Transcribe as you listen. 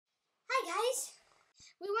guys.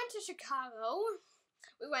 We went to Chicago.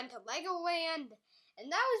 We went to Legoland,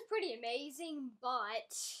 and that was pretty amazing,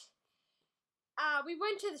 but we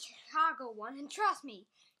went to the Chicago one, and trust me,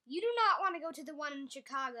 you do not want to go to the one in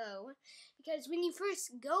Chicago, because when you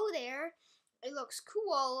first go there, it looks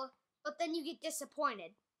cool, but then you get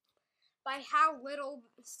disappointed by how little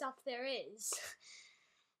stuff there is.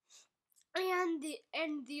 And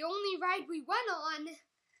the only ride we went on,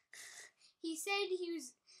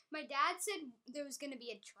 my dad said there was going to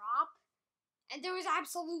be a drop, and there was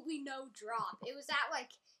absolutely no drop. It was at like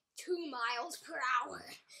 2 miles per hour.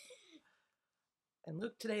 And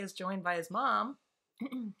Luke today is joined by his mom,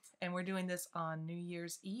 and we're doing this on New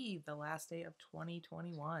Year's Eve, the last day of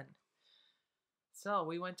 2021. So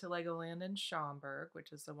we went to Legoland in Schaumburg,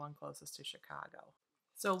 which is the one closest to Chicago.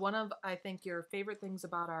 So one of, I think, your favorite things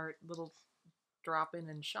about our little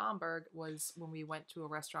drop-in Schaumburg was when we went to a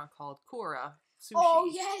restaurant called Kura Sushi. Oh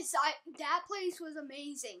yes, that place was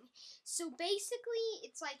amazing. So basically,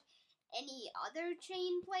 it's like any other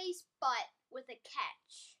chain place, but with a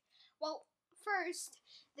catch. Well, first,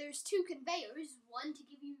 there's 2 conveyors, one to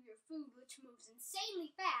give you your food, which moves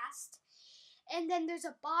insanely fast, and then there's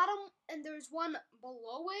a bottom, and there's one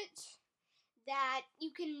below it that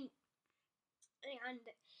you can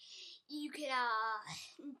you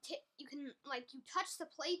touch the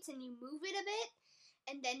plates and you move it a bit,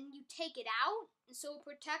 and then you take it out, so it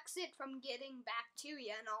protects it from getting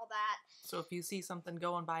bacteria and all that. So if you see something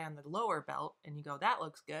going by on the lower belt and you go, that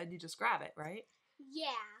looks good, you just grab it, right?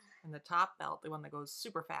 Yeah. And the top belt, the one that goes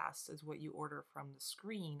super fast, is what you order from the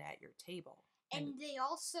screen at your table. And they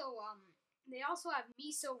also have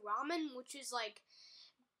miso ramen, which is like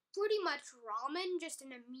pretty much ramen, just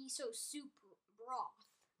in a miso soup broth.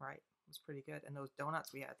 Right. It was pretty good. And those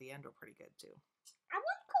donuts we had at the end were pretty good too. I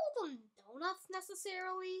wouldn't call them donuts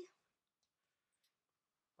necessarily.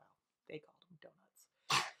 Well, they called them donuts.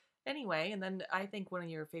 Anyway, and then I think one of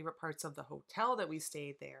your favorite parts of the hotel that we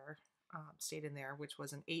stayed in there, which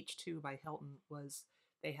was an H2 by Hilton, was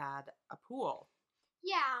they had a pool.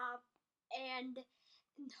 Yeah, and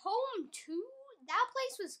home too. That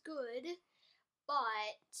place was good,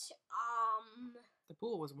 but the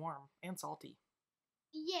pool was warm and salty.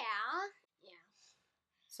 Yeah.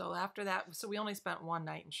 So after that, we only spent one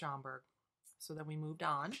night in Schaumburg. So then we moved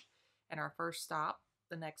on, and our first stop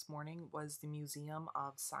the next morning was the Museum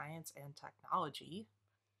of Science and Technology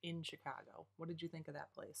in Chicago. What did you think of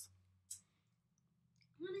that place?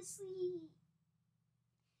 Honestly,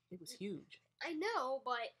 it was huge. I know,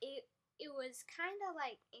 but it was kind of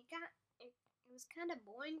like it was kind of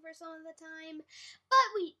boring for some of the time.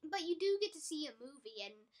 But you do get to see a movie,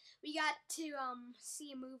 and we got to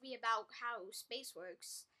see a movie about how space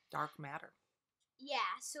works. Dark matter.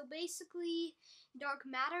 Yeah, so basically, dark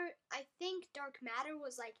matter. I think dark matter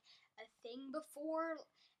was like a thing before,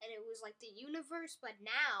 and it was like the universe, but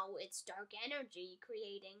now it's dark energy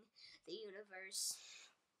creating the universe.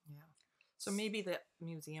 Yeah. So maybe the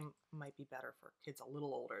museum might be better for kids a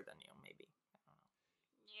little older than you, maybe. I don't know.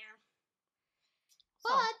 Yeah.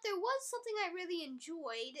 But there was something I really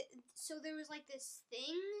enjoyed. So there was like this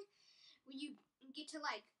thing where you get to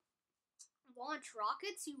like launch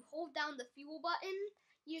rockets. You hold down the fuel button.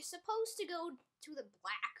 You're supposed to go to the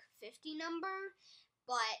black 50 number,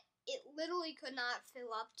 but it literally could not fill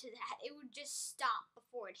up to that. It would just stop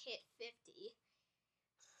before it hit 50.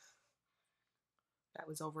 That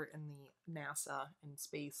was over in the NASA and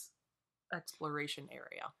space exploration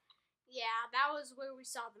area. Yeah, that was where we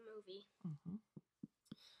saw the movie. Mm-hmm.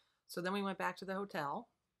 So then we went back to the hotel.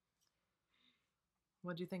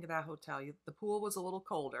 What did you think of that hotel? The pool was a little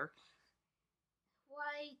colder.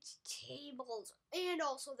 White tables. And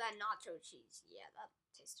also that nacho cheese. Yeah, that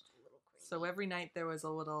tasted a little creamy. So every night there was a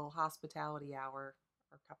little hospitality hour,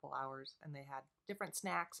 or a couple hours, and they had different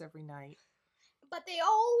snacks every night. But they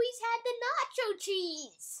always had the nacho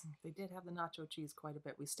cheese. They did have the nacho cheese quite a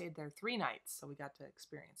bit. We stayed there 3 nights, so we got to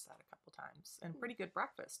experience that a couple times. And pretty good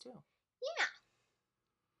breakfast, too. Yeah.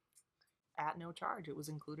 At no charge. It was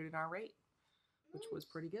included in our rate, which was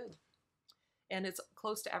pretty good. And it's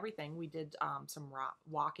close to everything. We did some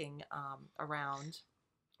walking around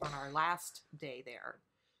on our last day there.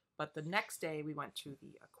 But the next day, we went to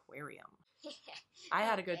the aquarium. I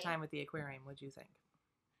had a good time with the aquarium. What'd you think?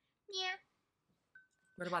 Yeah.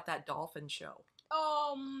 What about that dolphin show?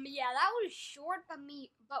 Yeah, that was short, but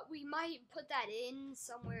we might put that in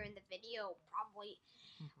somewhere in the video, probably.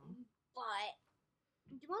 Mm-hmm. But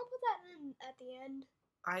do you want to put that in at the end?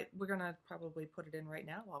 We're gonna probably put it in right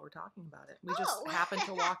now while we're talking about it. We just happened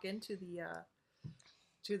to walk into the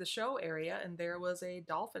show area, and there was a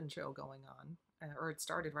dolphin show going on, or it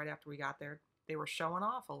started right after we got there. they were showing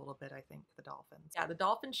off a little bit, I think, the dolphins. Yeah, the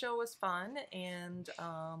dolphin show was fun, and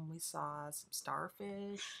we saw some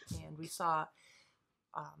starfish, and we saw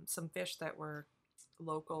some fish that were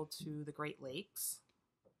local to the Great Lakes,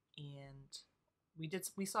 and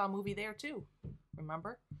we saw a movie there too.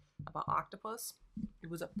 Remember? About octopus. It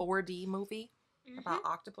was a 4D movie about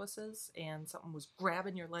octopuses, and something was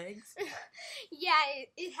grabbing your legs. Yeah,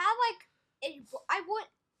 it had like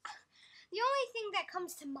the only thing that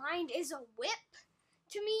comes to mind is a whip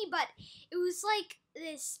to me, but it was like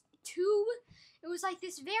this tube. It was like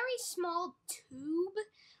this very small tube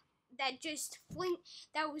that just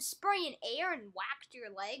that was spraying air and whacked your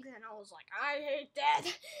legs, and I was like, I hate that.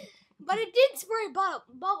 But it did spray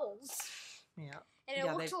bubbles. Yeah. And it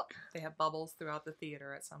looked like they have bubbles throughout the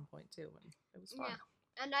theater at some point too, and it was fun.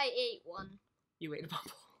 Yeah, and I ate one. You ate a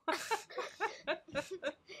bubble.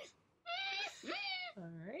 All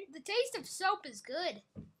right. The taste of soap is good.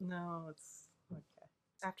 No, it's okay.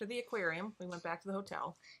 After the aquarium, we went back to the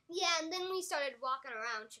hotel. Yeah, and then we started walking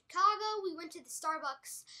around Chicago. We went to the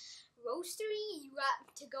Starbucks roastery. You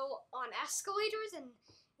got to go on escalators, and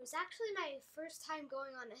it was actually my first time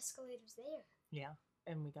going on escalators there. Yeah,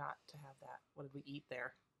 and we got to have that. What did we eat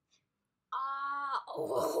there?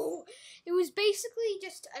 It was basically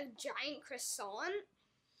just a giant croissant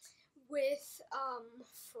with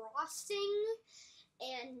frosting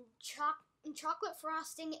and chocolate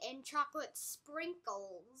frosting and chocolate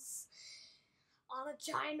sprinkles on a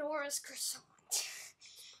ginormous croissant.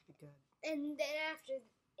 Pretty good. And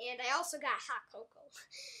I also got hot cocoa.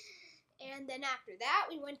 And then after that,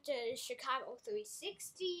 we went to Chicago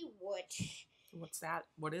 360, which... What's that?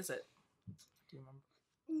 What is it? Do you remember?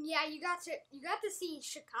 Yeah, you got to see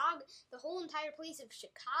Chicago, the whole entire place of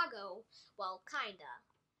Chicago. Well, kinda.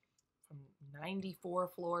 From 94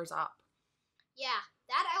 floors up. Yeah,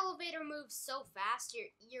 that elevator moves so fast, your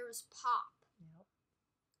ears pop. Yep.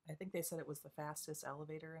 I think they said it was the fastest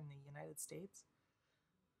elevator in the United States.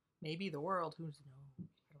 Maybe the world. Who's no? I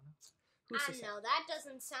don't know. I don't know. That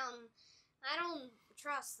doesn't sound. I don't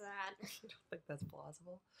trust that. You don't think that's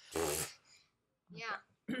plausible? Yeah,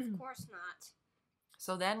 of course not.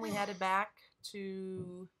 So then we headed back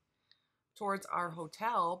towards our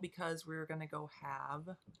hotel because we were going to go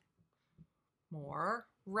have more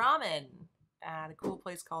ramen at a cool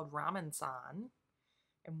place called Ramen-san.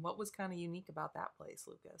 And what was kind of unique about that place,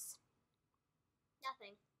 Lucas?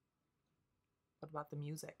 Nothing. What about the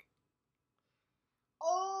music?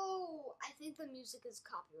 Oh, I think the music is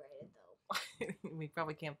copyrighted, though. We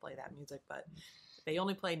probably can't play that music, but they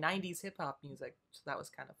only play 90s hip-hop music, so that was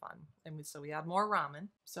kind of fun. And so we had more ramen.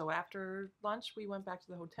 So after lunch, we went back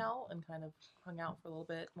to the hotel and kind of hung out for a little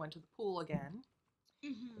bit, went to the pool again,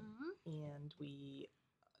 and we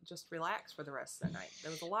just relaxed for the rest of the night.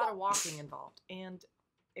 There was a lot of walking involved, and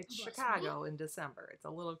it's Chicago in December. It's a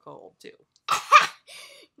little cold, too.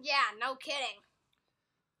 Yeah, no kidding.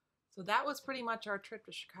 So that was pretty much our trip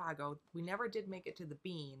to Chicago. We never did make it to the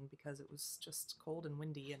Bean because it was just cold and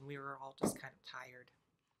windy and we were all just kind of tired.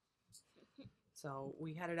 So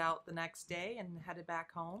we headed out the next day and headed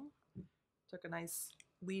back home. Took a nice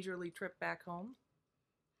leisurely trip back home.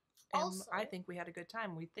 And also, I think we had a good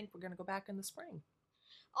time. We think we're going to go back in the spring.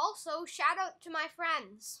 Also, shout out to my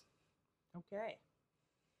friends. Okay.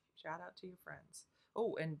 Shout out to your friends.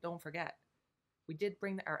 Oh, and don't forget, we did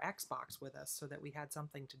bring our Xbox with us so that we had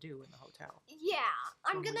something to do in the hotel. Yeah,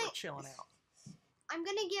 we were chilling out. I'm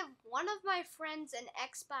gonna give one of my friends an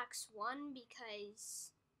Xbox One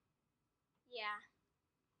because, yeah,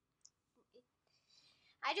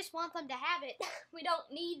 I just want them to have it. We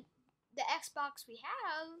don't need the Xbox we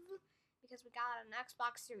have because we got an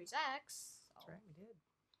Xbox Series X. So. That's right, we did.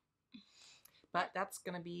 But that's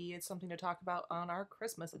gonna be something to talk about on our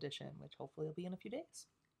Christmas edition, which hopefully will be in a few days.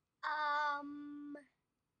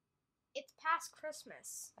 It's past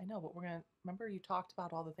Christmas. I know, but we're gonna remember you talked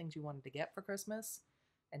about all the things you wanted to get for Christmas,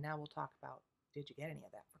 and now we'll talk about did you get any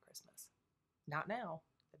of that for Christmas? Not now,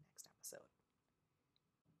 the next episode.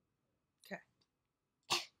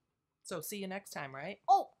 Okay. So see you next time, right?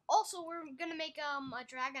 Oh, also we're gonna make a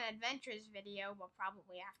Dragon Adventures video, but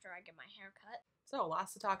probably after I get my hair cut. So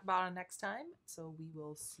lots to talk about on next time. So we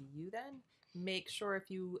will see you then. Make sure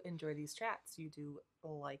if you enjoy these chats, you do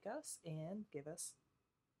like us and give us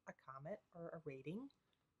a comment or a rating.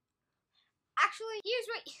 Actually, here's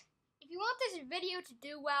what, if you want this video to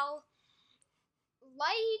do well,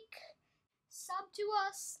 like, sub to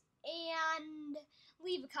us, and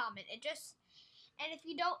leave a comment. And if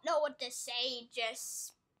you don't know what to say,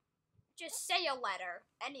 just say a letter,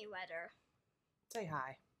 any letter. Say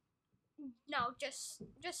hi. No, just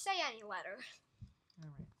say any letter. All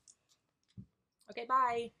right. Okay,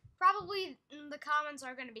 bye. Probably the comments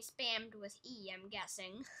are going to be spammed with E, I'm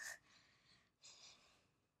guessing.